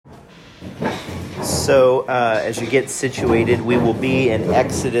So as you get situated, we will be in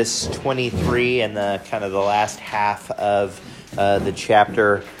Exodus 23 and the last half of the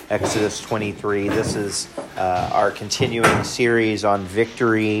chapter, Exodus 23. This is our continuing series on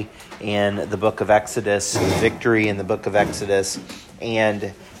victory in the book of Exodus, victory in the book of Exodus.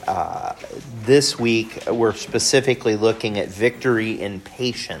 And this week, we're specifically looking at victory in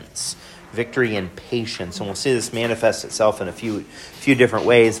patience. Victory in patience, and we'll see this manifest itself in a few different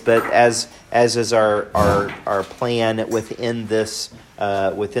ways. But as is our plan within this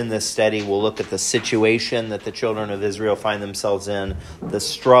study, we'll look at the situation that the children of Israel find themselves in, the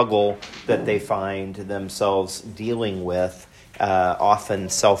struggle that they find themselves dealing with, often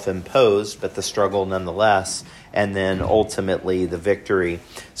self-imposed, but the struggle nonetheless, and then ultimately the victory.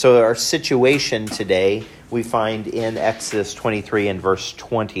 So our situation today we find in Exodus 23 and verse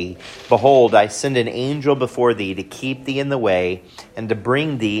 20. Behold, I send an angel before thee to keep thee in the way and to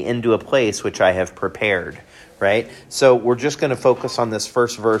bring thee into a place which I have prepared. Right? So we're just going to focus on this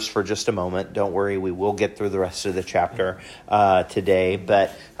first verse for just a moment. Don't worry, we will get through the rest of the chapter today.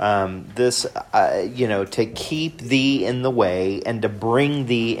 But to keep thee in the way and to bring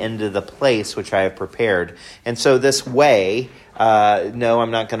thee into the place which I have prepared. And so this way, no, I'm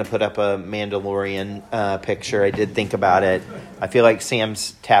not going to put up a Mandalorian picture. I did think about it. I feel like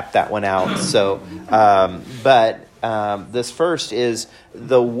Sam's tapped that one out. So, this first is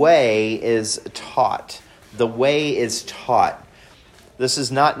the way is taught. The way is taught. This is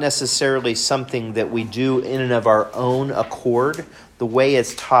not necessarily something that we do in and of our own accord. The way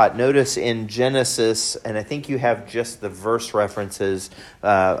is taught. Notice in Genesis, and I think you have just the verse references.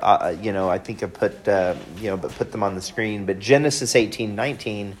 I think I put them on the screen. But Genesis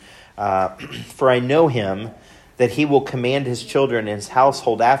 18:19, for I know him that he will command his children and his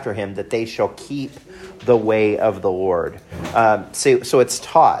household after him that they shall keep the way of the Lord. So it's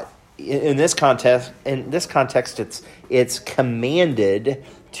taught. In this context, it's commanded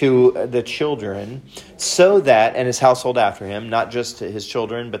to the children so that, and his household after him, not just his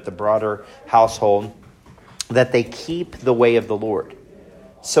children, but the broader household, that they keep the way of the Lord.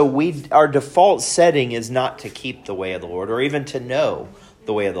 So our default setting is not to keep the way of the Lord or even to know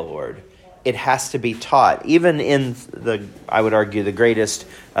the way of the Lord. It has to be taught. Even in I would argue, the greatest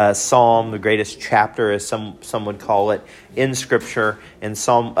psalm, the greatest chapter, as some would call it, in Scripture, in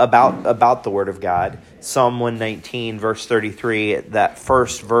Psalm about the Word of God, Psalm 119, verse 33, that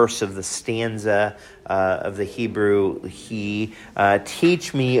first verse of the stanza of the Hebrew,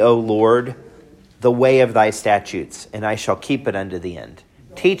 teach me, O Lord, the way of thy statutes, and I shall keep it unto the end.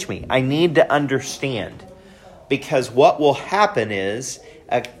 Teach me. I need to understand. Because what will happen is,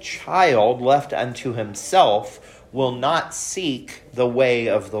 a child left unto himself will not seek the way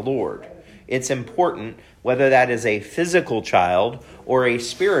of the Lord. It's important, whether that is a physical child or a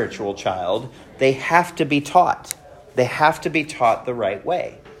spiritual child, they have to be taught. They have to be taught the right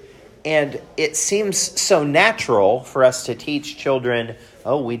way. And it seems so natural for us to teach children,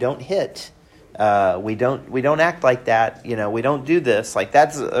 we don't hit. We don't act like that. We don't do this. Like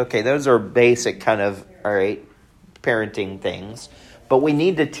that's okay. Those are basic kind of, all right, parenting things. But we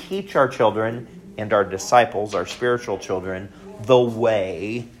need to teach our children and our disciples, our spiritual children, the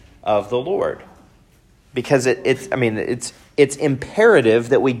way of the Lord. Because it's imperative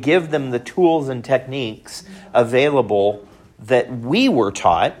that we give them the tools and techniques available that we were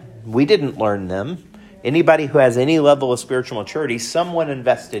taught. We didn't learn them. Anybody who has any level of spiritual maturity, someone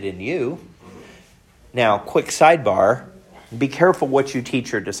invested in you. Now, quick sidebar, be careful what you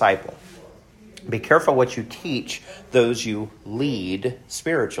teach your disciple. Be careful what you teach those you lead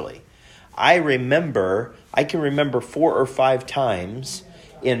spiritually. I can remember 4 or 5 times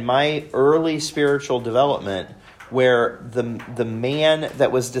in my early spiritual development where the man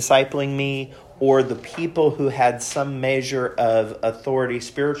that was discipling me or the people who had some measure of authority,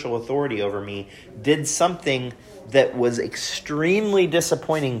 spiritual authority over me, did something that was extremely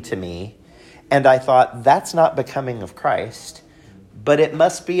disappointing to me. And I thought, that's not becoming of Christ, but it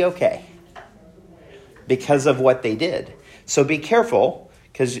must be okay. Because of what they did. So be careful,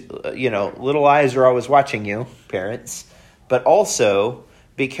 because, little eyes are always watching you, parents. But also,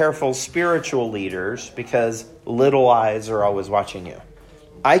 be careful, spiritual leaders, because little eyes are always watching you.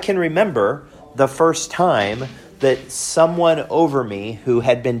 I can remember the first time that someone over me who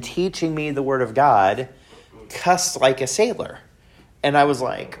had been teaching me the Word of God cussed like a sailor. And I was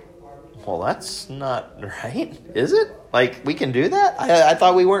like, well, that's not right, is it? Like, we can do that? I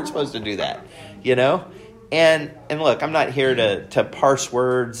thought we weren't supposed to do that, And look, I'm not here to parse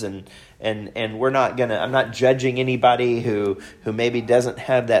words and I'm not judging anybody who maybe doesn't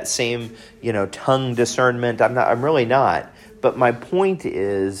have that same, tongue discernment. I'm really not. But my point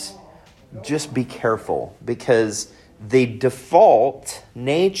is, just be careful, because the default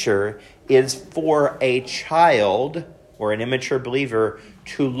nature is for a child or an immature believer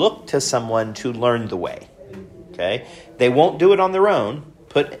to look to someone to learn the way. Okay? They won't do it on their own.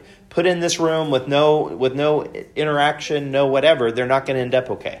 Put in this room with no interaction, no whatever, they're not going to end up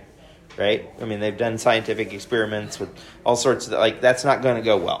okay. Right? I mean, they've done scientific experiments with all sorts of, that's not going to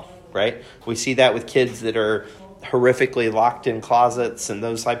go well, right? We see that with kids that are horrifically locked in closets and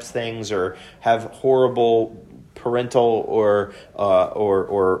those types of things, or have horrible parental or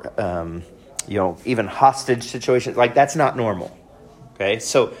even hostage situations. That's not normal. Okay?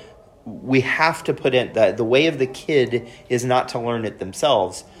 So we have to put in the way of the kid is not to learn it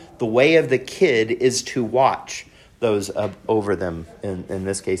themselves. The way of the kid is to watch those over them, in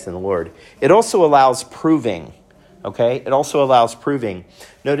this case, in the Lord. It also allows proving, okay? It also allows proving.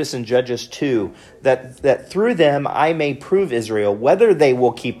 Notice in Judges 2 that through them I may prove Israel whether they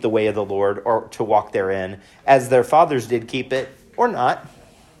will keep the way of the Lord or to walk therein, as their fathers did keep it, or not.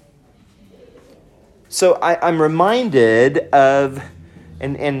 So I'm reminded of,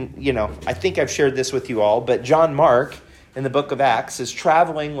 and I think I've shared this with you all, but John Mark in the book of Acts is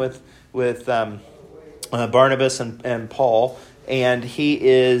traveling with Barnabas and Paul, and he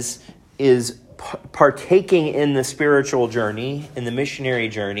is partaking in the spiritual journey, in the missionary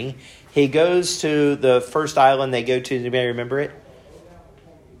journey. He goes to the first island they go to. Anybody remember it?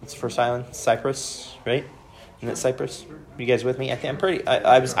 What's the first island? Cyprus, right? Isn't it Cyprus? You guys with me?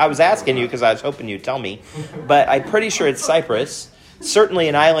 I was asking you because I was hoping you'd tell me, but I'm pretty sure it's Cyprus. Certainly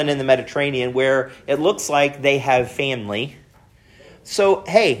an island in the Mediterranean where it looks like they have family. So,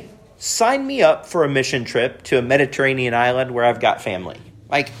 hey, sign me up for a mission trip to a Mediterranean island where I've got family.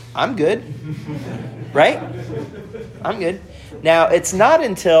 I'm good. Right? I'm good. Now, it's not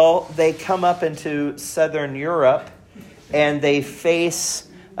until they come up into southern Europe and they face,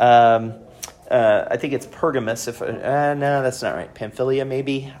 I think it's Pergamus. No, that's not right. Pamphylia,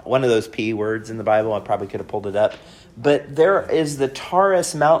 maybe. One of those P words in the Bible. I probably could have pulled it up. But there is the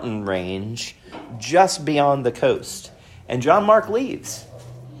Taurus mountain range just beyond the coast. And John Mark leaves.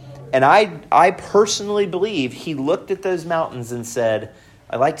 And I personally believe he looked at those mountains and said,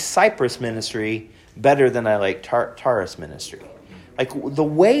 I like Cyprus ministry better than I like Taurus ministry. The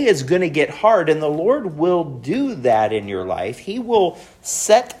way is going to get hard, and the Lord will do that in your life. He will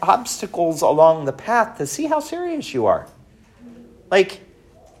set obstacles along the path to see how serious you are.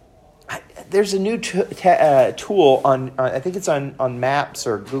 There's a new tool on, I think it's on Maps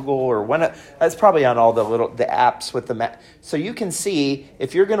or Google or that's probably on all the apps with the map. So you can see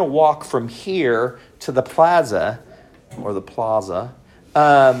if you're going to walk from here to the plaza or the plaza.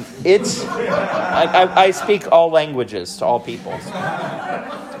 I speak all languages to all peoples,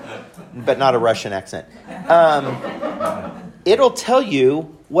 but not a Russian accent. It'll tell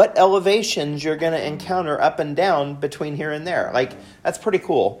you what elevations you're going to encounter up and down between here and there. That's pretty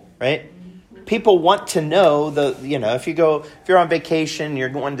cool, right? People want to know if you're on vacation, you're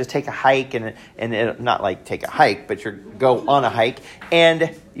going to take a hike and not take a hike, but you go on a hike,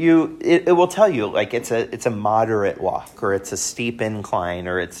 and it will tell you it's a moderate walk, or it's a steep incline,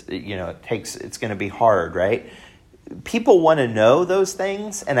 or it's going to be hard, right? People want to know those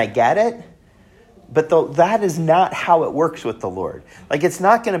things, and I get it, but that is not how it works with the Lord. It's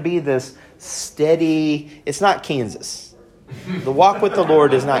not going to be this steady. It's not Kansas. The walk with the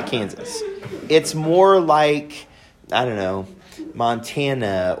Lord is not Kansas. It's more like, I don't know,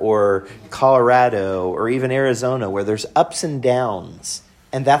 Montana or Colorado or even Arizona, where there's ups and downs,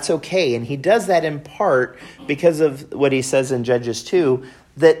 and that's okay. And he does that in part because of what he says in Judges 2,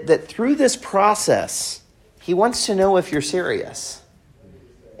 that through this process, he wants to know if you're serious.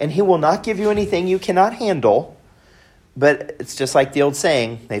 And he will not give you anything you cannot handle, but it's just like the old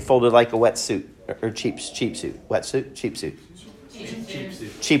saying, they folded like a wetsuit, or cheap suit. Wetsuit? Cheap suit.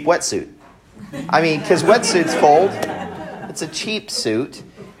 Cheap wetsuit. Because wetsuits fold. It's a cheap suit.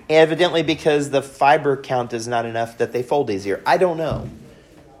 Evidently because the fiber count is not enough that they fold easier. I don't know.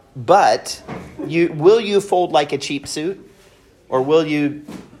 But will you fold like a cheap suit? Or will you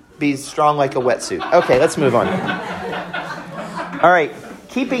be strong like a wetsuit? Okay, let's move on. All right.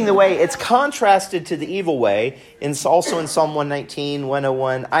 Keeping the way, it's contrasted to the evil way. Also in Psalm 119,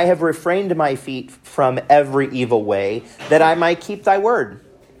 101, I have refrained my feet from every evil way, that I might keep thy word.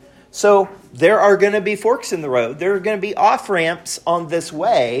 So there are going to be forks in the road. There are going to be off-ramps on this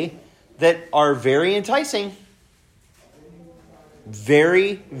way that are very enticing.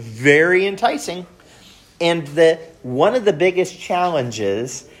 Very, very enticing. And one of the biggest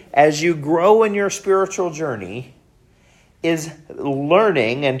challenges as you grow in your spiritual journey is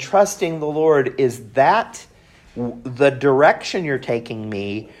learning and trusting the Lord is that the direction you're taking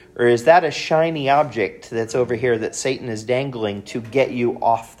me, or is that a shiny object that's over here that Satan is dangling to get you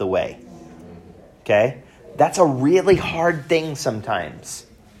off the way? Okay? That's a really hard thing sometimes.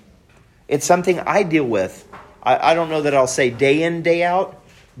 It's something I deal with. I don't know that I'll say day in, day out,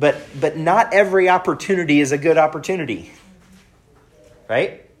 but not every opportunity is a good opportunity.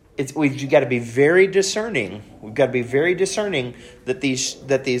 Right? We've got to be very discerning. We've got to be very discerning that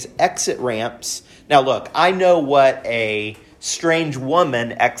these exit ramps. Now, look, I know what a strange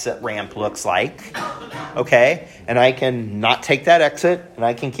woman exit ramp looks like. Okay, and I can not take that exit, and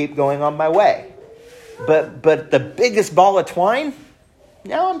I can keep going on my way. But the biggest ball of twine.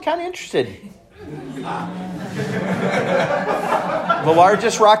 Now I'm kind of interested. The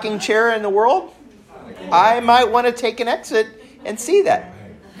largest rocking chair in the world. I might want to take an exit and see that,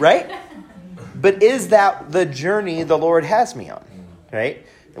 right? But is that the journey the Lord has me on, right?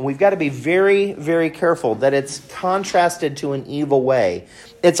 And we've got to be very, very careful that it's contrasted to an evil way.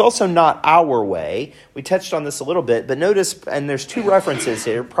 It's also not our way. We touched on this a little bit, but notice, and there's two references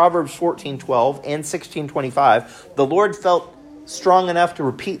here, Proverbs 14:12 and 16:25. The Lord felt strong enough to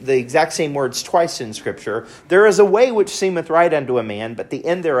repeat the exact same words twice in Scripture. There is a way which seemeth right unto a man, but the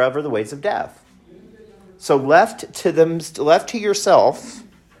end thereof are the ways of death. So left to yourself,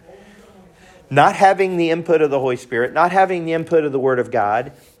 not having the input of the Holy Spirit, not having the input of the Word of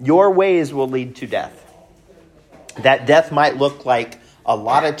God, your ways will lead to death. That death might look like a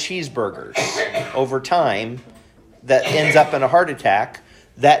lot of cheeseburgers over time that ends up in a heart attack.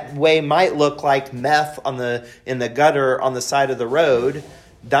 That way might look like meth in the gutter on the side of the road,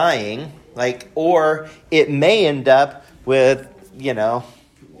 dying. Or it may end up with,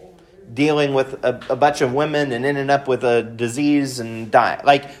 dealing with a bunch of women and ending up with a disease and dying.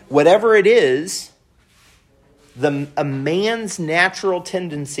 Whatever it is, a man's natural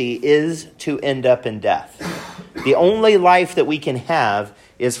tendency is to end up in death. The only life that we can have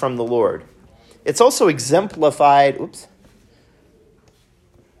is from the Lord. It's also exemplified.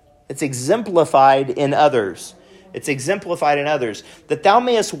 It's exemplified in others. It's exemplified in others. That thou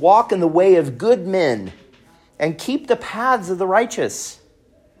mayest walk in the way of good men and keep the paths of the righteous.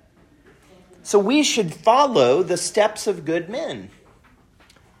 So we should follow the steps of good men.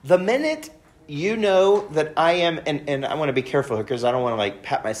 The minute you know that I am, and I want to be careful here because I don't want to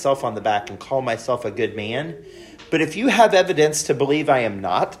pat myself on the back and call myself a good man. But if you have evidence to believe I am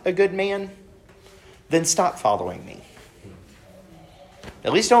not a good man, then stop following me.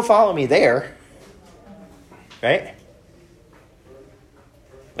 At least don't follow me there. Right?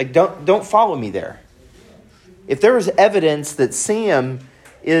 Don't follow me there. If there is evidence that Sam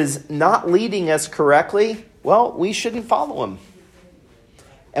is not leading us correctly, well, we shouldn't follow him.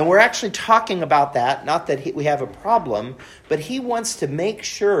 And we're actually talking about that, not that we have a problem, but he wants to make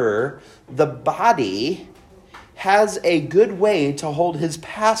sure the body has a good way to hold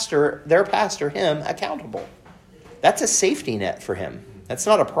their pastor, him, accountable. That's a safety net for him. That's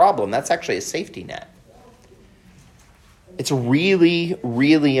not a problem. That's actually a safety net. It's really,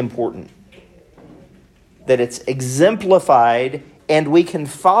 really important that it's exemplified and we can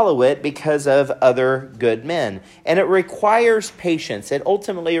follow it because of other good men. And it requires patience. It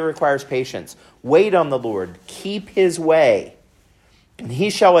ultimately requires patience. Wait on the Lord. Keep his way. And he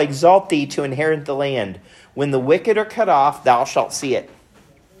shall exalt thee to inherit the land. When the wicked are cut off, thou shalt see it.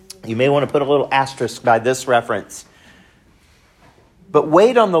 You may want to put a little asterisk by this reference. But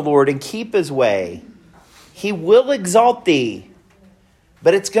wait on the Lord and keep his way. He will exalt thee.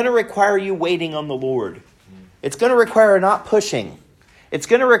 But it's going to require you waiting on the Lord. It's going to require not pushing. It's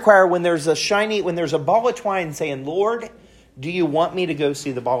going to require when there's a ball of twine saying, Lord, do you want me to go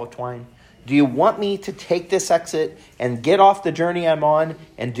see the ball of twine? Do you want me to take this exit and get off the journey I'm on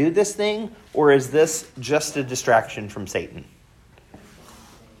and do this thing? Or is this just a distraction from Satan?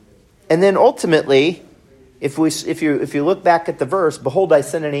 And then ultimately, if you look back at the verse, behold, I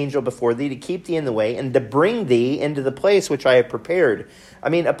send an angel before thee to keep thee in the way and to bring thee into the place which I have prepared. I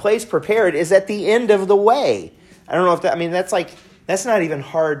mean, a place prepared is at the end of the way. I don't know if that's not even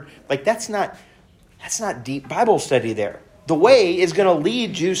hard. That's not deep Bible study there. The way is going to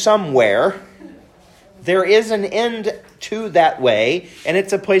lead you somewhere. There is an end to that way, and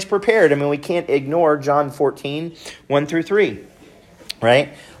it's a place prepared. I mean, we can't ignore John 14, 1 through 3.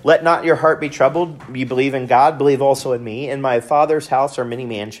 Right? Let not your heart be troubled. You believe in God, believe also in me. In my Father's house are many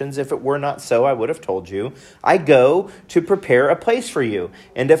mansions. If it were not so, I would have told you. I go to prepare a place for you.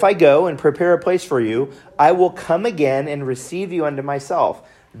 And if I go and prepare a place for you, I will come again and receive you unto myself,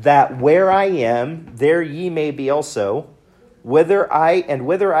 that where I am, there ye may be also. Whither I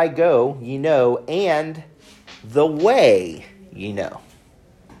go, ye know, and the way ye know.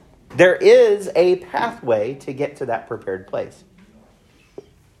 There is a pathway to get to that prepared place.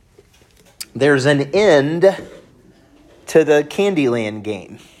 There's an end to the Candyland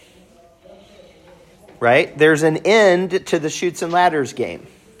game. Right? There's an end to the Chutes and Ladders game.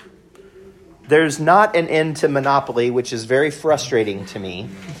 There's not an end to Monopoly, which is very frustrating to me.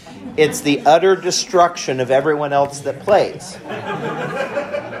 It's the utter destruction of everyone else that plays.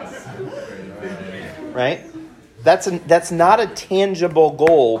 Right? That's not a tangible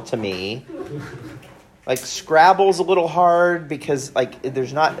goal to me. Like Scrabble's a little hard because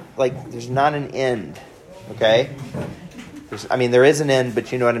there's not an end. Okay? There is an end,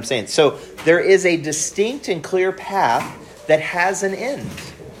 but you know what I'm saying. So there is a distinct and clear path that has an end.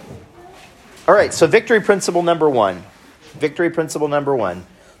 All right, so victory principle number one. Victory principle number one.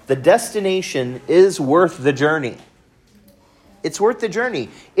 The destination is worth the journey. It's worth the journey.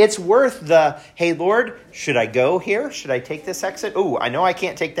 It's worth the, hey, Lord, should I go here? Should I take this exit? Ooh, I know I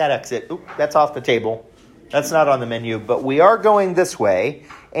can't take that exit. Ooh, that's off the table. That's not on the menu, but we are going this way.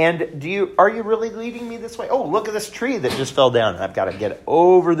 And are you really leading me this way? Oh, look at this tree that just fell down. I've got to get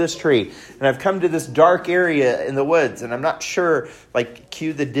over this tree. And I've come to this dark area in the woods, and I'm not sure,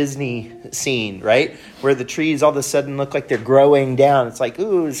 cue the Disney scene, right? Where the trees all of a sudden look like they're growing down. It's like,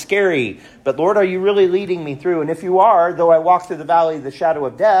 ooh, scary. But Lord, are you really leading me through? And if you are, though I walk through the valley of the shadow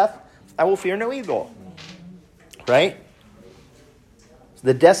of death, I will fear no evil. Right?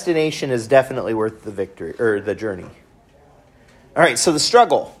 The destination is definitely worth the victory or the journey. All right, so the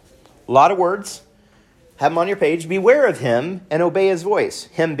struggle. A lot of words. Have them on your page. Beware of him and obey his voice.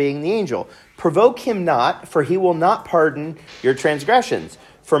 Him being the angel. Provoke him not, for he will not pardon your transgressions.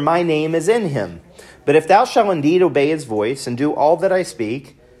 For my name is in him. But if thou shalt indeed obey his voice and do all that I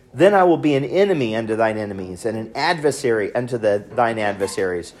speak, then I will be an enemy unto thine enemies and an adversary unto thine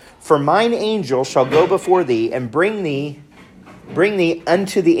adversaries. For mine angel shall go before thee and bring thee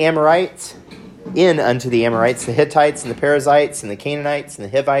unto the Amorites, unto the Amorites, the Hittites, and the Perizzites, and the Canaanites, and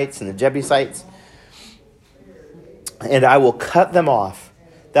the Hivites, and the Jebusites, and I will cut them off.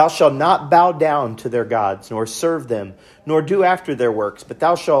 Thou shalt not bow down to their gods, nor serve them, nor do after their works, but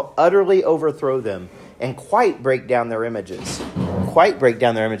thou shalt utterly overthrow them, and quite break down their images. Quite break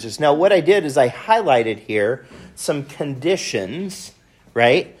down their images. Now, what I did is I highlighted here some conditions,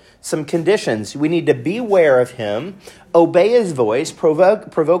 right? Some conditions. We need to beware of him, obey his voice,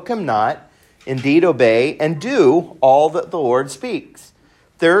 provoke him not, indeed obey, and do all that the Lord speaks.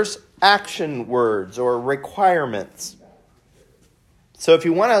 There's action words or requirements. So if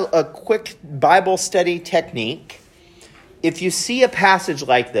you want a quick Bible study technique, if you see a passage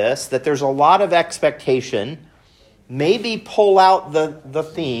like this, that there's a lot of expectation, maybe pull out the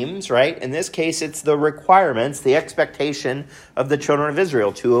themes, right? In this case, it's the requirements, the expectation of the children of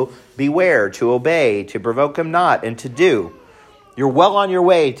Israel to beware, to obey, to provoke him not, and to do. You're well on your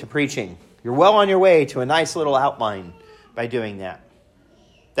way to preaching. You're well on your way to a nice little outline by doing that.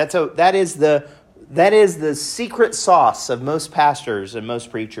 That is the secret sauce of most pastors and most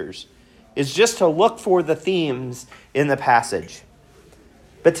preachers, is just to look for the themes in the passage.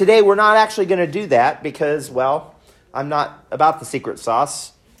 But today we're not actually going to do that because, well, I'm not about the secret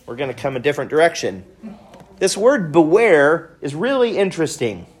sauce. We're going to come a different direction. This word beware is really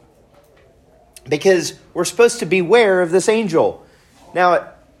interesting because we're supposed to beware of this angel.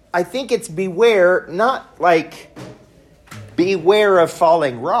 Now, I think it's beware, not like beware of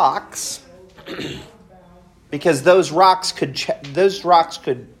falling rocks, because those rocks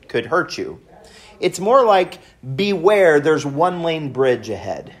could hurt you. It's more like beware, there's one lane bridge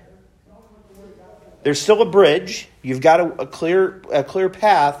ahead. There's still a bridge. You've got a clear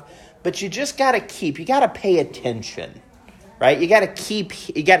path, but you just got to pay attention, right? You got to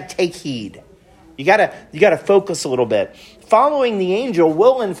take heed. You got to focus a little bit. Following the angel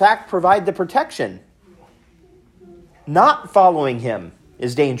will in fact provide the protection. Not following him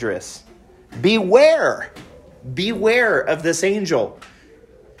is dangerous. Beware of this angel.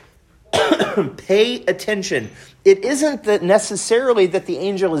 Pay attention. It isn't that necessarily that the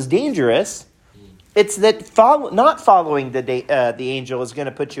angel is dangerous. It's that not following the angel is going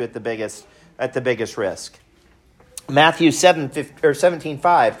to put you at the biggest risk. Matthew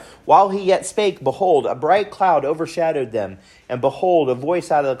 17:5. While he yet spake, behold, a bright cloud overshadowed them, and behold, a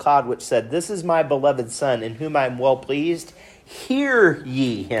voice out of the cloud which said, This is my beloved Son, in whom I am well pleased. Hear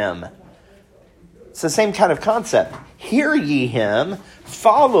ye him. It's the same kind of concept. Hear ye him,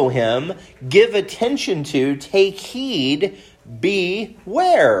 follow him, give attention to, take heed,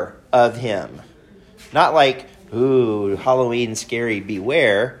 beware of him. Not like, ooh, Halloween scary,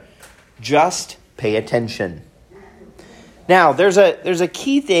 beware. Just pay attention. Now, there's a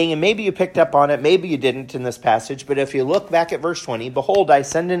key thing, and maybe you picked up on it, maybe you didn't in this passage, but if you look back at verse 20, behold, I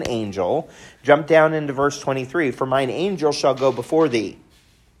send an angel. Jump down into verse 23. For mine angel shall go before thee.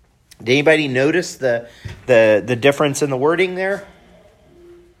 Did anybody notice the difference in the wording there?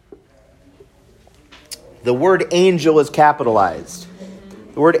 The word angel is capitalized.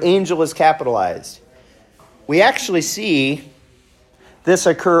 The word angel is capitalized. We actually see this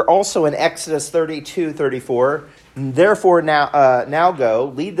occur also in Exodus 32:34. Therefore now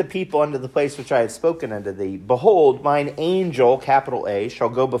go, lead the people unto the place which I have spoken unto thee. Behold, mine angel, capital A, shall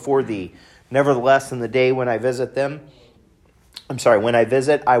go before thee. Nevertheless, in the day when I visit,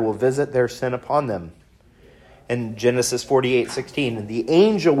 I will visit their sin upon them. In Genesis 48:16, and the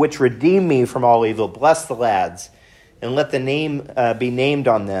angel which redeemed me from all evil, bless the lads, and let the name be named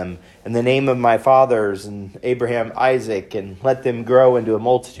on them, and the name of my fathers, and Abraham, Isaac, and let them grow into a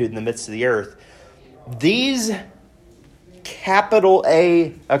multitude in the midst of the earth. These capital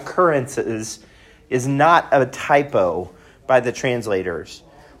A occurrences is not a typo by the translators.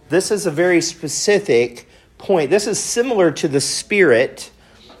 This is a very specific point. This is similar to the Spirit,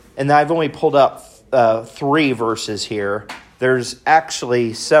 and I've only pulled up 3 verses here. There's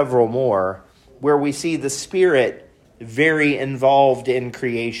actually several more where we see the Spirit very involved in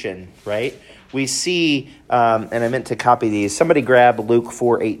creation, right? We see, and I meant to copy these. Somebody grab Luke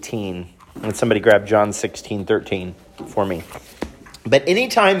 4:18, and somebody grab John 16:13 for me. But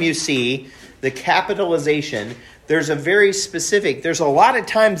anytime you see the capitalization, there's a lot of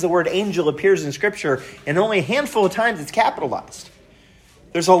times the word angel appears in Scripture, and only a handful of times it's capitalized.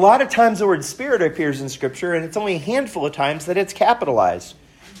 There's a lot of times the word Spirit appears in Scripture, and it's only a handful of times that it's capitalized.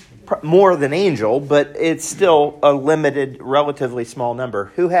 More than angel, but it's still a limited, relatively small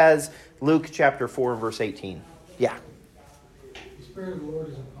number. Who has Luke chapter 4, verse 18? Yeah. The Spirit of the Lord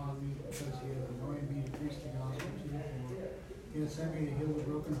is upon me, because he hath anointed me to preach the gospel to the poor. He hath sent me to heal the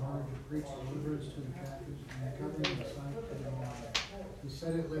brokenhearted, to preach deliverance to the captives, and recovery of the sight to the blind, to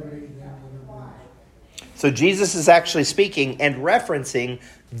set at liberty them that are bruised. So Jesus is actually speaking and referencing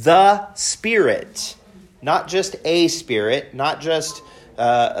the Spirit. Not just a spirit, not just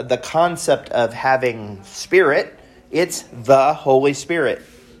the concept of having spirit. It's the Holy Spirit.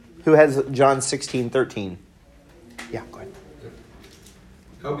 Who has John 16:13? Yeah, go ahead.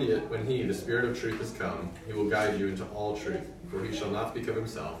 Howbeit, when he, the Spirit of truth, is come, he will guide you into all truth. For he shall not speak of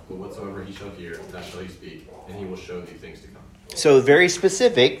himself, but whatsoever he shall hear, that shall he speak, and he will show thee things to come. So very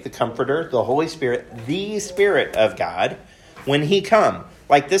specific, the Comforter, the Holy Spirit, the Spirit of God, when he come.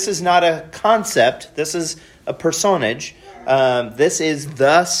 Like, this is not a concept, this is a personage. This is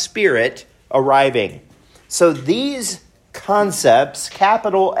the Spirit arriving. So these concepts,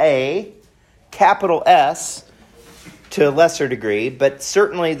 capital A, capital S, to a lesser degree, but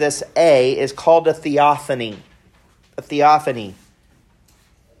certainly this A is called a theophany. A theophany.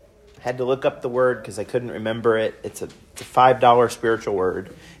 I had to look up the word because I couldn't remember it. It's a $5 spiritual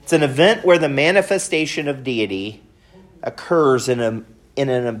word. It's an event where the manifestation of deity occurs in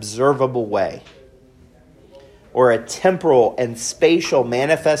an observable way, or a temporal and spatial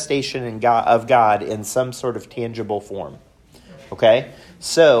manifestation of God in some sort of tangible form. Okay?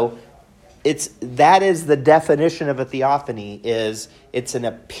 So that is the definition of a theophany, is it's an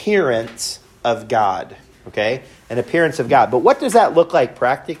appearance of God. Okay? An appearance of God. But what does that look like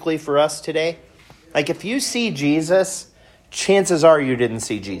practically for us today? Like, if you see Jesus, chances are you didn't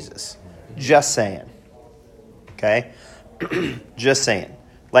see Jesus. Just saying. Okay? Just saying.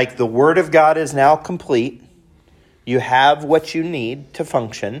 Like, the Word of God is now complete. You have what you need to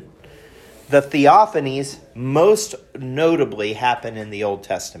function. The theophanies most notably happen in the Old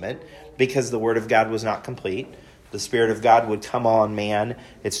Testament because the Word of God was not complete. The Spirit of God would come on man.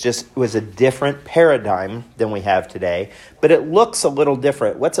 It was a different paradigm than we have today. But it looks a little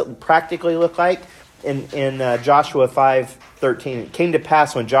different. What's it practically look like? In Joshua 5:13, it came to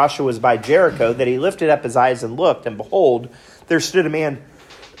pass when Joshua was by Jericho that he lifted up his eyes and looked, and behold, there stood a man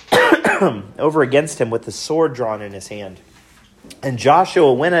over against him with a sword drawn in his hand. And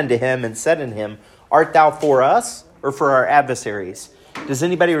Joshua went unto him and said unto him, Art thou for us or for our adversaries? Does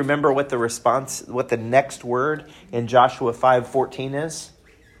anybody remember what the next word in Joshua 5:14 is?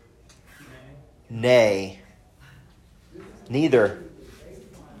 Nay. Neither.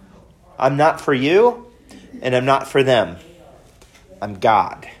 I'm not for you, and I'm not for them. I'm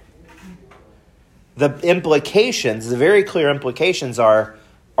God. The very clear implications are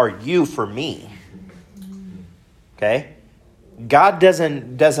you for me? Okay? God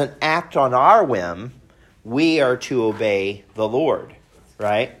doesn't act on our whim. We are to obey the Lord,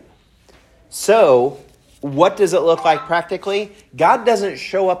 right? So, what does it look like practically? God doesn't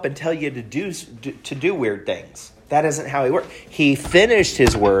show up and tell you to do weird things. That isn't how he worked. He finished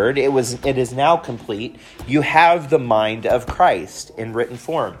his word. It is now complete. You have the mind of Christ in written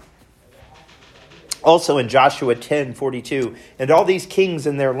form. Also in Joshua 10:42, and all these kings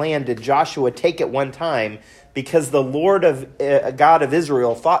in their land did Joshua take at one time, because the Lord God of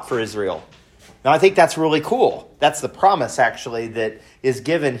Israel fought for Israel. Now I think that's really cool. That's the promise actually that is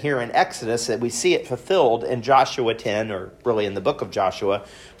given here in Exodus, that we see it fulfilled in Joshua 10, or really in the book of Joshua.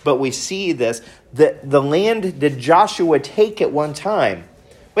 But we see this, that the land did Joshua take at one time.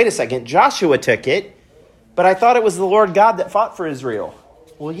 Wait a second, Joshua took it, but I thought it was the Lord God that fought for Israel.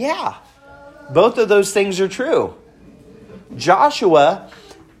 Well, yeah. Both of those things are true. Joshua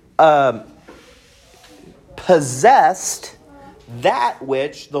possessed that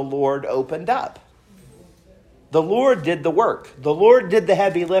which the Lord opened up. The Lord did the work. The Lord did the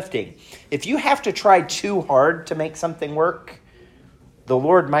heavy lifting. If you have to try too hard to make something work, the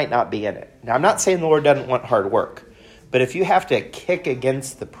Lord might not be in it. Now, I'm not saying the Lord doesn't want hard work, but if you have to kick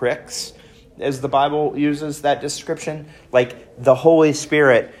against the pricks, as the Bible uses that description, like the Holy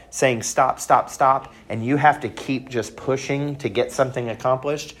Spirit saying stop, stop, stop, and you have to keep just pushing to get something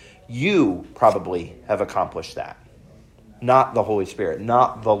accomplished, you probably have accomplished that. Not the Holy Spirit,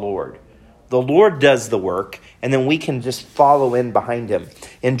 not the Lord. The Lord does the work, and then we can just follow in behind him.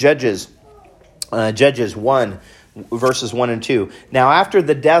 In Judges 1, verses 1 and 2, now after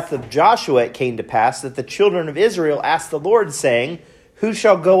the death of Joshua it came to pass that the children of Israel asked the Lord, saying, who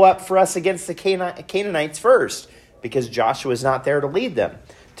shall go up for us against the Canaanites first? Because Joshua is not there to lead them,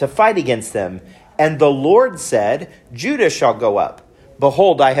 to fight against them. And the Lord said, Judah shall go up.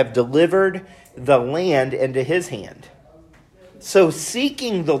 Behold, I have delivered the land into his hand. So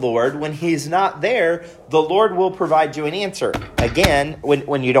seeking the Lord, when he's not there, the Lord will provide you an answer. Again,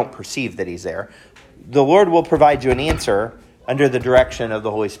 when you don't perceive that he's there, the Lord will provide you an answer under the direction of the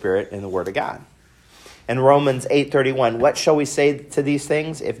Holy Spirit and the Word of God. In Romans 8:31, what shall we say to these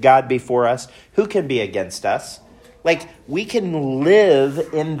things? If God be for us, who can be against us? Like, we can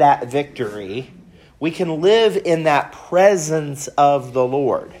live in that victory. We can live in that presence of the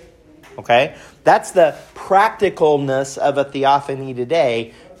Lord. Okay? That's the practicalness of a theophany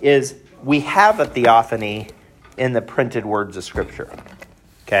today, is we have a theophany in the printed words of Scripture.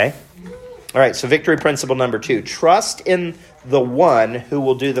 Okay? All right, so victory principle number 2. Trust in the one who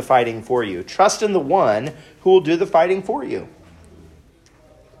will do the fighting for you. Trust in the one who will do the fighting for you.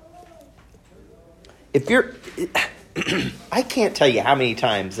 If you're... I can't tell you how many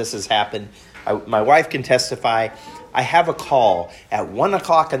times this has happened. My wife can testify. I have a call at 1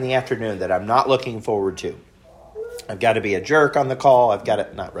 o'clock in the afternoon that I'm not looking forward to. I've got to be a jerk on the call. I've got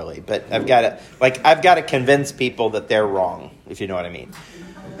to... Not really, but I've got to convince people that they're wrong, if you know what I mean.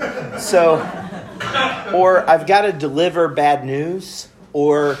 So, or I've got to deliver bad news,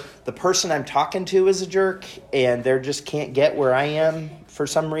 or the person I'm talking to is a jerk and they just can't get where I am for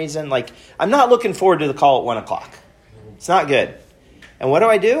some reason. Like, I'm not looking forward to the call at 1 o'clock. It's not good. And what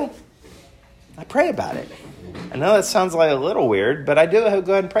do? I pray about it. I know that sounds like a little weird, but I do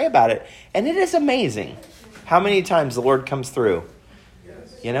go ahead and pray about it. And it is amazing how many times the Lord comes through.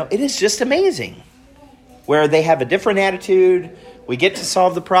 You know, it is just amazing. Where they have a different attitude. We get to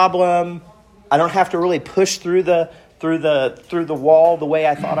solve the problem. I don't have to really push through the wall the way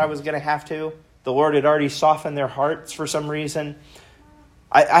I thought I was going to have to. The Lord had already softened their hearts for some reason.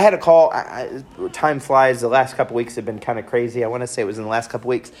 I had a call. Time flies. The last couple weeks have been kind of crazy. I want to say it was in the last couple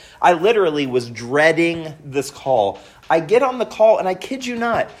weeks. I literally was dreading this call. I get on the call, and I kid you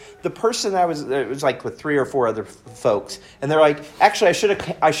not, the person it was like with 3 or 4 other folks, and they're like, actually,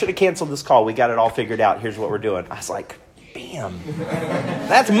 I should have canceled this call. We got it all figured out. Here's what we're doing. I was like, bam,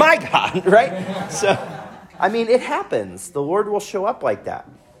 that's my God, right? So, I mean, it happens. The Lord will show up like that.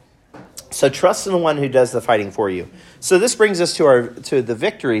 So trust in the one who does the fighting for you. So this brings us to the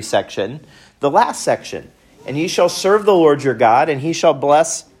victory section, the last section. And ye shall serve the Lord your God, and he shall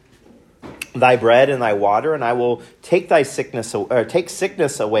bless thy bread and thy water, and I will take sickness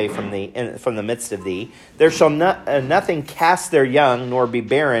away from the midst of thee. There shall nothing cast their young, nor be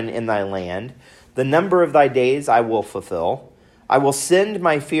barren in thy land. The number of thy days I will fulfill. I will send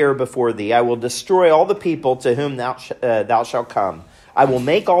my fear before thee. I will destroy all the people to whom thou shalt come. I will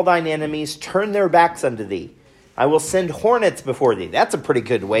make all thine enemies turn their backs unto thee. I will send hornets before thee. That's a pretty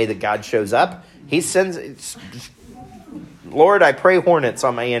good way that God shows up. He sends, Lord, I pray hornets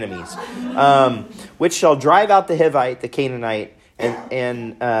on my enemies, which shall drive out the Hivite, the Canaanite,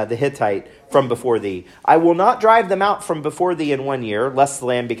 and the Hittite from before thee. I will not drive them out from before thee in 1 year, lest the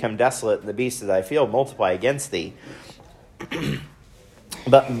land become desolate and the beasts of thy field multiply against thee.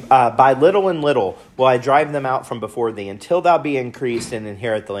 But by little and little will I drive them out from before thee, until thou be increased and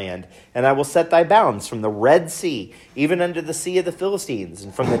inherit the land. And I will set thy bounds from the Red Sea, even unto the sea of the Philistines,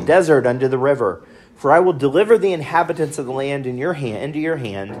 and from the desert unto the river. For I will deliver the inhabitants of the land into your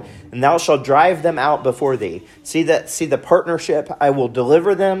hand, and thou shalt drive them out before thee. See the partnership. I will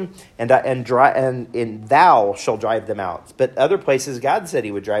deliver them, and thou shalt drive them out. But other places, God said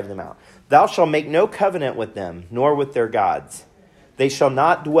he would drive them out. Thou shalt make no covenant with them, nor with their gods. They shall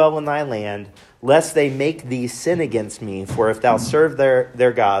not dwell in thy land, lest they make thee sin against me. For if thou serve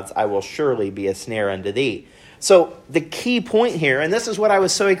their gods, I will surely be a snare unto thee. So the key point here, and this is what I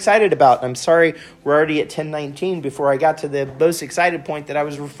was so excited about. I'm sorry we're already at 10:19 before I got to the most excited point that I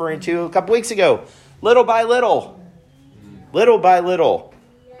was referring to a couple weeks ago. Little by little. Little by little.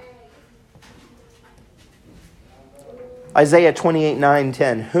 Isaiah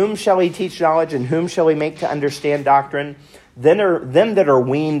 28:9-10. Whom shall he teach knowledge, and whom shall he make to understand doctrine? Them that are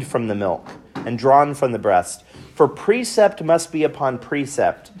weaned from the milk and drawn from the breast. For precept must be upon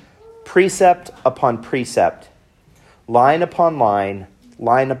precept, precept upon precept, line upon line,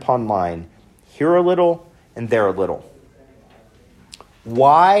 line upon line, here a little and there a little.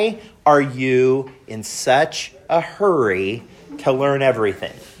 Why are you in such a hurry to learn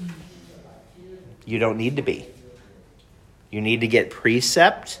everything? You don't need to be. You need to get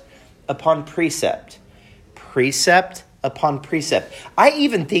precept upon precept, precept upon precept. I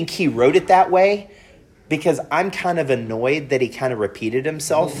even think he wrote it that way because I'm kind of annoyed that he kind of repeated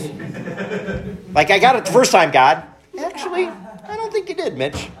himself. Like, I got it the first time, God. Actually, I don't think you did,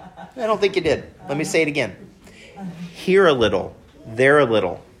 Mitch. I don't think you did. Let me say it again. Here a little, there a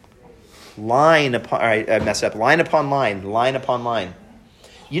little. Line upon, I messed up. Line upon line, line upon line.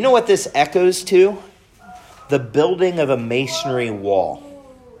 You know what this echoes to? The building of a masonry wall.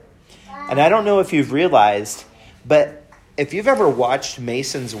 And I don't know if you've realized, but if you've ever watched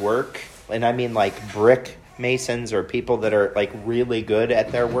masons work, and I mean like brick masons or people that are like really good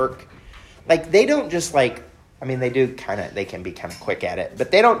at their work, like they don't just like, I mean, they can be kind of quick at it,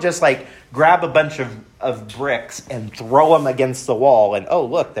 but they don't just like grab a bunch of bricks and throw them against the wall and, oh,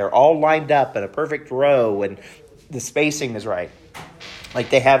 look, they're all lined up in a perfect row and the spacing is right. Like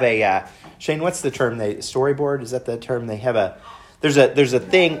they have a, Shane, what's the term? Storyboard? Is that the term? They have there's a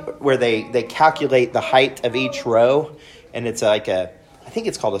thing where they calculate the height of each row, and it's like I think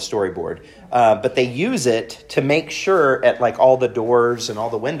it's called a storyboard. But they use it to make sure at like all the doors and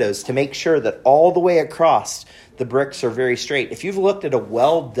all the windows to make sure that all the way across the bricks are very straight. If you've looked at a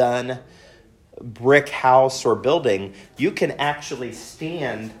well done brick house or building, you can actually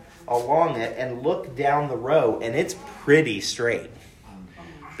stand along it and look down the row, and it's pretty straight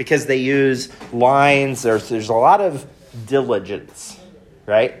because they use lines. There's a lot of diligence,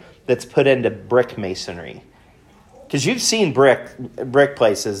 right, that's put into brick masonry. Because you've seen brick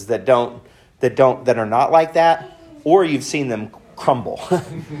places that are not like that, or you've seen them crumble.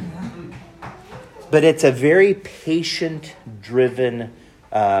 But it's a very patient-driven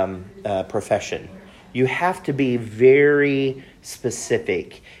profession. You have to be very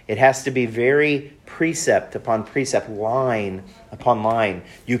specific. It has to be very precept upon precept, line upon line.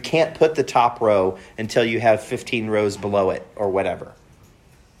 You can't put the top row until you have 15 rows below it or whatever.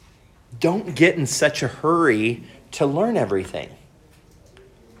 Don't get in such a hurry to learn everything.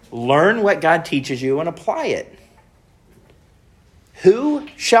 Learn what God teaches you and apply it. Who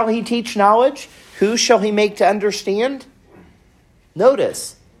shall he teach knowledge? Who shall he make to understand?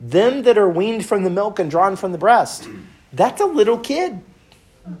 Notice, them that are weaned from the milk and drawn from the breast. That's a little kid.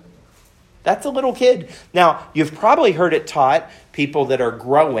 That's a little kid. Now, you've probably heard it taught, people that are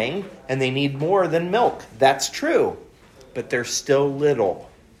growing and they need more than milk. That's true. But they're still little.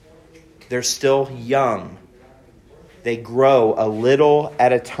 They're still young. They grow a little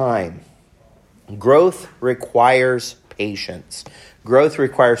at a time. Growth requires patience. Growth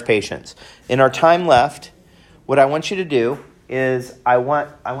requires patience. In our time left, what I want you to do is I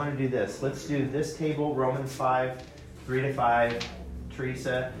want to do this. Let's do this table, Romans 5, 3-5.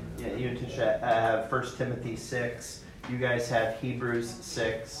 Teresa, you and Tisha have 1 Timothy 6. You guys have Hebrews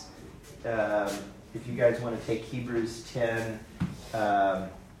 6. If you guys want to take Hebrews 10,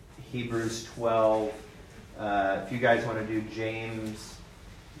 Hebrews 12. If you guys want to do James,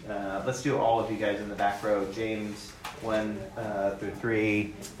 let's do all of you guys in the back row. James 1 through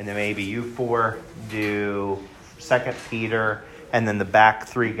 3, and then maybe you 4 do 2 Peter, and then the back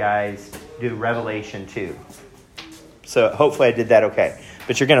 3 guys do Revelation 2. So hopefully I did that okay.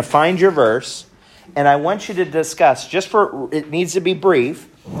 But you're going to find your verse, and I want you to discuss, it needs to be brief,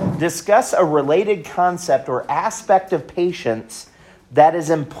 discuss a related concept or aspect of patience that is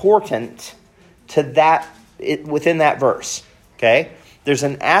important to that within that verse. Okay? there's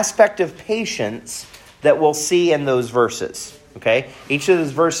an aspect of patience that we'll see in those verses. Okay? Each of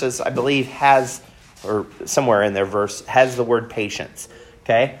those verses, I believe, has, or somewhere in their verse, has the word patience.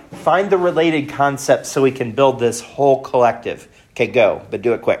 Okay? Find the related concepts so we can build this whole collective. Okay, go, but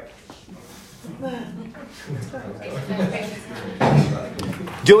do it quick.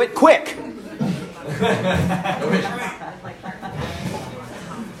 Do it quick. Is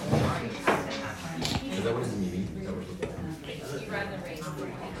that what his meeting?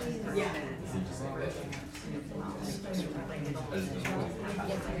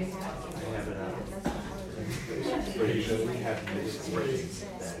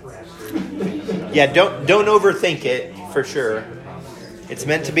 Yeah, don't overthink it, for sure. It's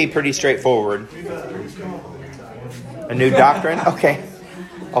meant to be pretty straightforward. A new doctrine? Okay.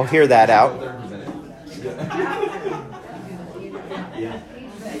 I'll hear that out.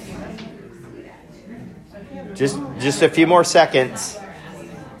 Just a few more seconds.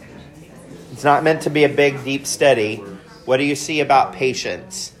 It's not meant to be a big, deep study. What do you see about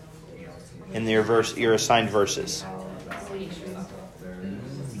patience in your assigned verses?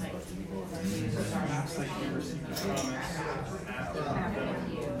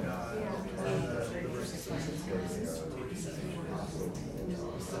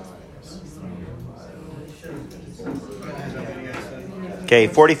 Okay,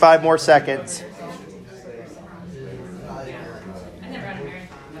 45 more seconds.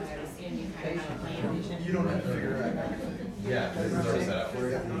 Yeah, this is already set up.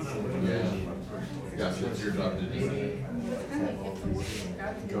 Yeah, so it's your job to do.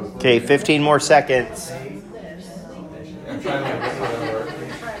 Okay, 15 more seconds. I'm trying to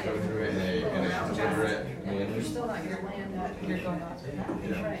go through it in a deliberate manner. You're still not your land, you're going off.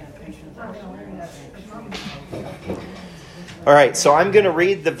 All right, so I'm going to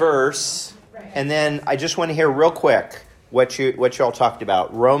read the verse, and then I just want to hear real quick what y'all talked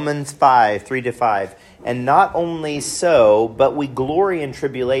about. Romans 5, 3-5. And not only so, but we glory in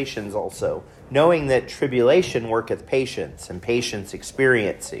tribulations also, knowing that tribulation worketh patience, and patience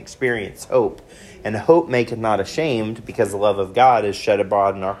experience hope. And hope maketh not ashamed, because the love of God is shed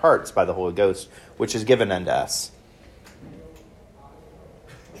abroad in our hearts by the Holy Ghost, which is given unto us.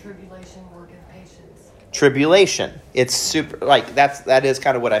 Tribulation worketh patience. Tribulation. It's super, like, that is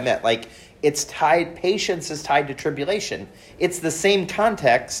kind of what I meant. Like, it's tied, patience is tied to tribulation. It's the same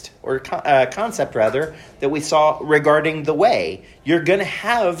context, or concept rather, that we saw regarding the way. You're going to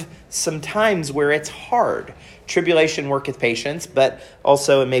have some times where it's hard. Tribulation worketh patience, but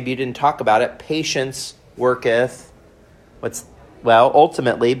also, and maybe you didn't talk about it, patience worketh,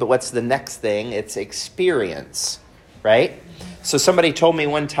 ultimately, but what's the next thing? It's experience, right? So somebody told me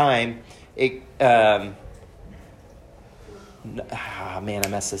one time, I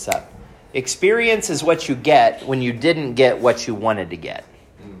messed this up. Experience is what you get when you didn't get what you wanted to get.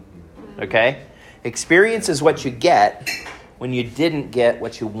 Okay? Experience is what you get when you didn't get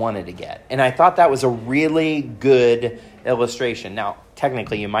what you wanted to get. And I thought that was a really good illustration. Now,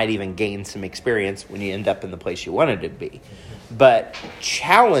 technically, you might even gain some experience when you end up in the place you wanted to be. But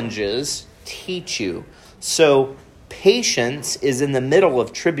challenges teach you. So patience is in the middle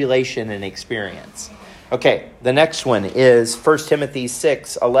of tribulation and experience. Okay, the next one is 1 Timothy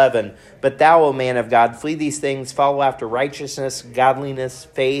 6:11. But thou, O man of God, flee these things, follow after righteousness, godliness,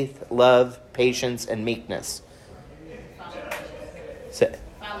 faith, love, patience, and meekness. So,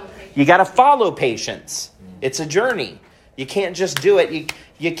 you got to follow patience. It's a journey. You can't just do it.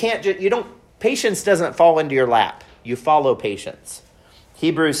 Patience doesn't fall into your lap. You follow patience.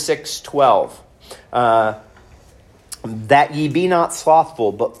 Hebrews 6:12. That ye be not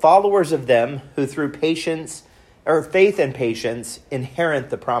slothful, but followers of them who through patience, or faith and patience,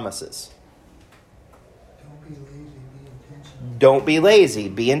 inherit the promises. Don't be lazy,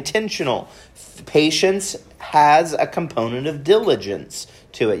 be intentional. Patience has a component of diligence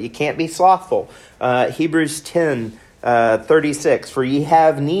to it. You can't be slothful. Hebrews 10:36. For ye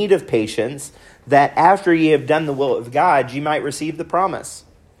have need of patience, that after ye have done the will of God, ye might receive the promise.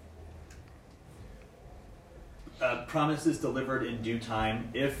 Promise is delivered in due time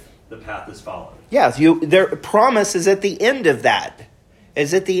if the path is followed. Yes, their promise is at the end of that.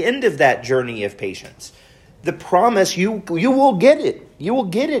 Is at the end of that journey of patience. The promise, you will get it. You will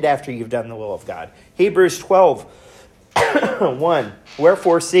get it after you've done the will of God. Hebrews 12:1.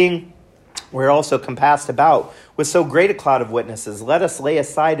 Wherefore, seeing we're also compassed about with so great a cloud of witnesses, let us lay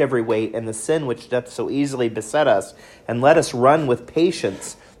aside every weight and the sin which doth so easily beset us, and let us run with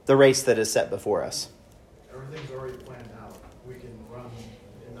patience the race that is set before us. Everything's already planned out. We can run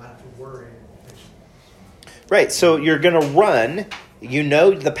and not have to worry. Right, so you're going to run You know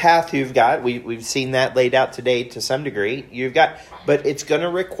the path you've got. We've seen that laid out today to some degree. But it's going to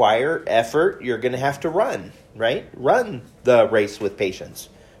require effort. You're going to have to run, right? Run the race with patience.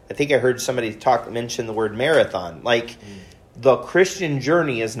 I think I heard somebody mention the word marathon. Like, the Christian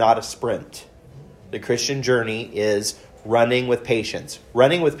journey is not a sprint. The Christian journey is running with patience.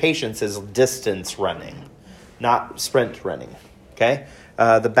 Running with patience is distance running, not sprint running. Okay?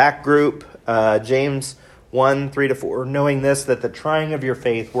 The back group, James 1:3-4, knowing this, that the trying of your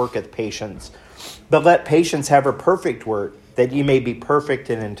faith worketh patience. But let patience have her perfect work, that ye may be perfect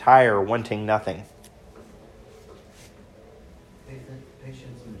and entire, wanting nothing.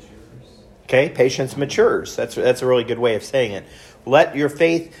 Patience matures. Okay, patience matures. That's a really good way of saying it. Let your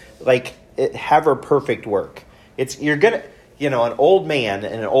faith have her perfect work. You're gonna, an old man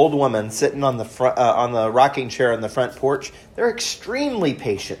and an old woman sitting on the front, on the rocking chair on the front porch. They're extremely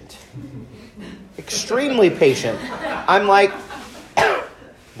patient. Extremely patient. I'm like,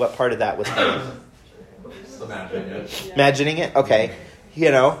 what part of that was funny? Imagining it? Okay.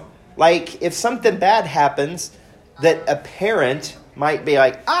 If something bad happens that a parent might be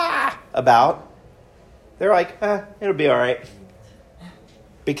like, about, they're like, it'll be all right.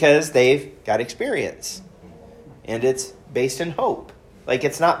 Because they've got experience. And it's based in hope.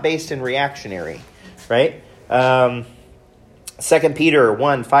 It's not based in reactionary. Right? 2 Peter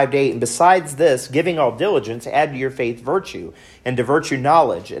 1:5-8, and besides this, giving all diligence, add to your faith virtue, and to virtue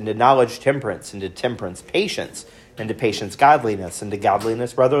knowledge, and to knowledge temperance, and to temperance patience, and to patience godliness, and to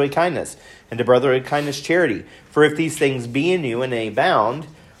godliness brotherly kindness, and to brotherly kindness charity. For if these things be in you and they abound,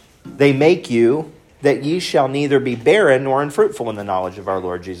 they make you that ye shall neither be barren nor unfruitful in the knowledge of our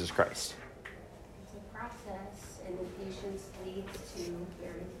Lord Jesus Christ. It's a process, and the patience leads to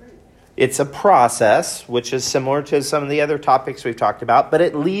bearing fruit. It's a process, which is similar to some of the other topics we've talked about, but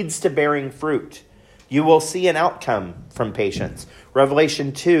it leads to bearing fruit. You will see an outcome from patience.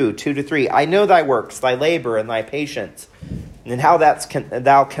 Revelation 2:2-3. I know thy works, thy labor, and thy patience, and how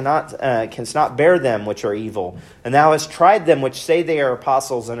thou canst not bear them which are evil. And thou hast tried them which say they are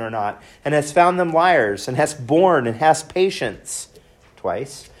apostles and are not, and hast found them liars, and hast borne and hast patience.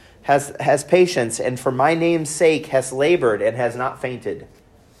 Twice. Has patience, and for my name's sake hast labored and has not fainted.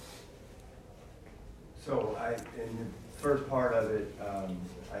 So in the first part of it,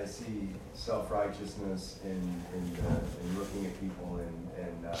 I see self-righteousness in looking at people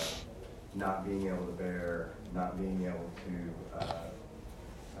and not being able to bear, not being able to,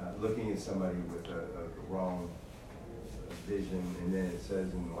 looking at somebody with a wrong vision. And then it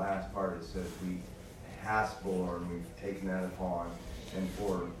says in the last part, it says we has borne, we've taken that upon, and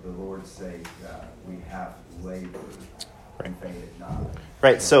for the Lord's sake, we have labored and fainted not.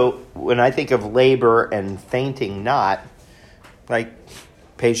 Right, so when I think of labor and fainting not,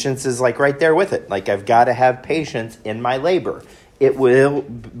 patience is right there with it. I've got to have patience in my labor. It will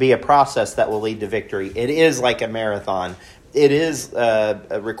be a process that will lead to victory. It is like a marathon. It is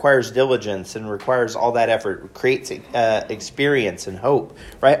requires diligence and requires all that effort. It creates experience and hope.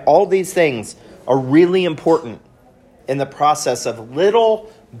 Right, all these things are really important in the process of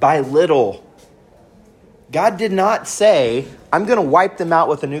little by little. God did not say, I'm going to wipe them out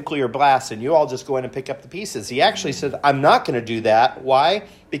with a nuclear blast and you all just go in and pick up the pieces. He actually said, I'm not going to do that. Why?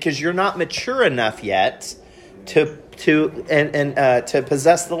 Because you're not mature enough yet to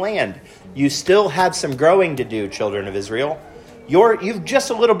possess the land. You still have some growing to do, children of Israel. You've just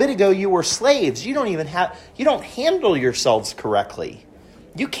a little bit ago, you were slaves. You don't handle yourselves correctly.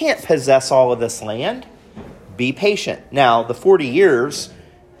 You can't possess all of this land. Be patient. Now, the 40 years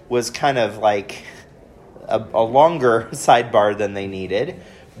was kind of like a longer sidebar than they needed,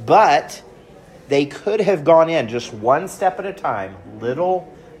 but they could have gone in just one step at a time,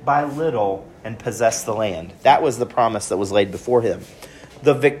 little by little, and possessed the land. That was the promise that was laid before him.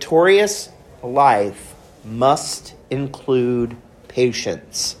 The victorious life must include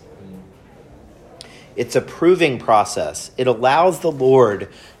patience. It's a proving process. It allows the Lord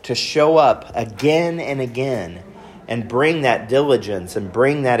to show up again and again and bring that diligence and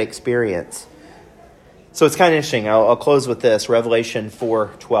bring that experience. So it's kind of interesting. I'll close with this. Revelation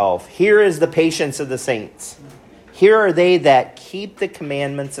 4:12. Here is the patience of the saints. Here are they that keep the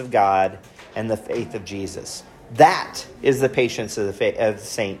commandments of God and the faith of Jesus. That is the patience of the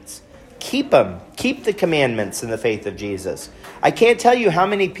saints. Keep them. Keep the commandments and the faith of Jesus. I can't tell you how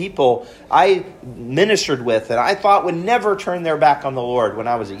many people I ministered with and I thought would never turn their back on the Lord when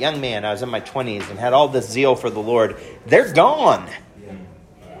I was a young man. I was in my 20s and had all this zeal for the Lord. They're gone.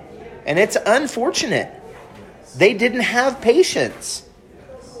 And it's unfortunate. They didn't have patience.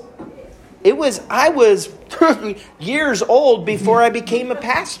 I was years old before I became a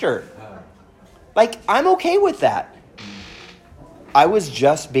pastor. I'm okay with that. I was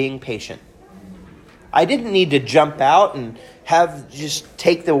just being patient. I didn't need to jump out and just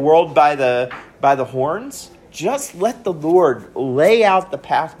take the world by the horns. Just let the Lord lay out the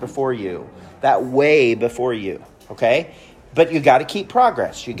path before you, that way before you, okay? But you got to keep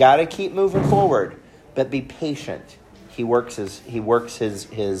progress. You got to keep moving forward, but be patient. He works his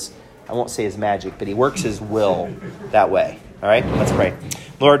I won't say his magic, but he works his will that way. All right, let's pray.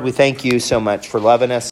 Lord, we thank you so much for loving us.